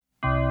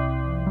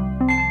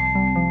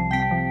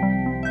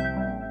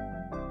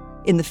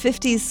In the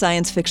 50s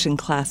science fiction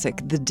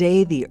classic, The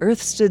Day the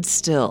Earth Stood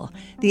Still,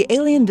 the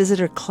alien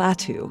visitor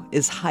Klaatu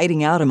is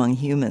hiding out among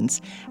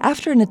humans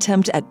after an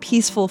attempt at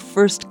peaceful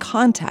first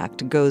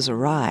contact goes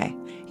awry.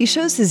 He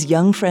shows his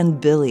young friend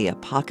Billy a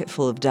pocket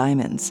full of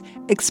diamonds,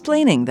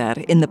 explaining that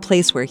in the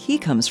place where he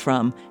comes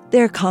from,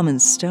 they're common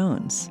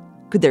stones.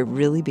 Could there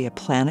really be a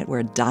planet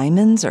where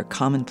diamonds are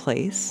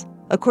commonplace?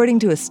 According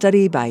to a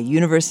study by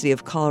University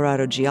of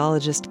Colorado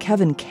geologist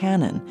Kevin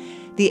Cannon,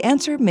 the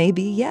answer may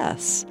be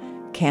yes.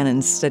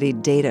 Cannon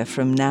studied data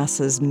from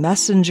NASA's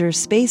Messenger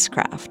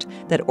spacecraft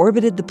that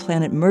orbited the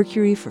planet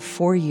Mercury for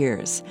 4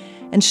 years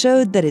and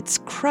showed that its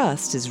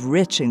crust is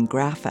rich in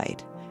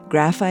graphite.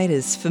 Graphite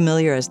is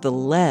familiar as the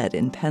lead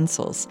in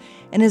pencils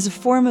and is a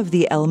form of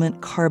the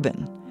element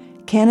carbon.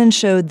 Cannon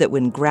showed that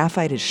when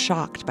graphite is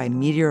shocked by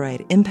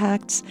meteorite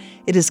impacts,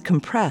 it is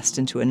compressed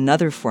into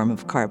another form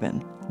of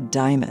carbon,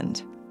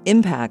 diamond.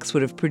 Impacts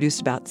would have produced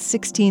about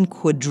 16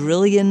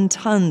 quadrillion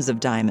tons of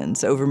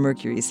diamonds over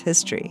Mercury's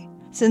history.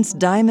 Since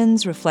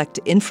diamonds reflect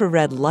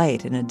infrared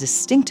light in a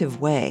distinctive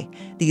way,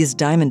 these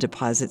diamond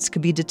deposits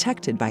could be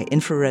detected by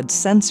infrared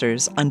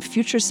sensors on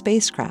future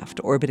spacecraft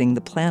orbiting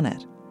the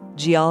planet.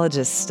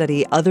 Geologists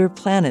study other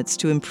planets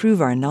to improve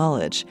our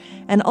knowledge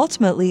and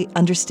ultimately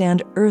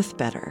understand Earth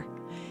better.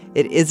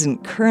 It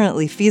isn't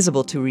currently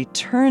feasible to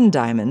return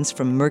diamonds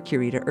from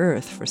Mercury to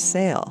Earth for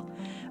sale.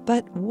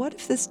 But what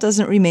if this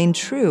doesn't remain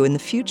true in the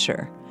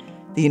future?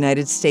 The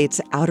United States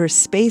Outer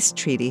Space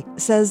Treaty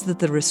says that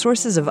the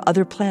resources of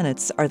other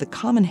planets are the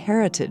common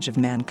heritage of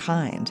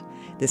mankind.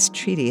 This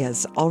treaty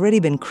has already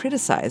been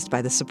criticized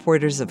by the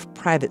supporters of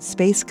private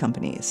space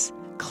companies.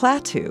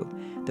 Klaatu,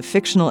 the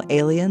fictional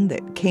alien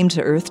that came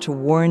to Earth to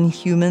warn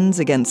humans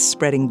against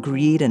spreading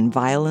greed and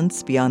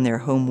violence beyond their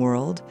home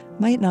world,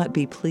 might not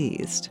be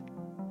pleased.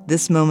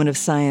 This Moment of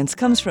Science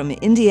comes from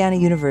Indiana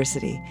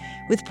University,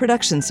 with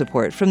production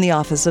support from the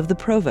Office of the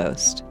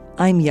Provost.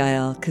 I'm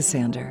Yael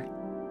Ksander.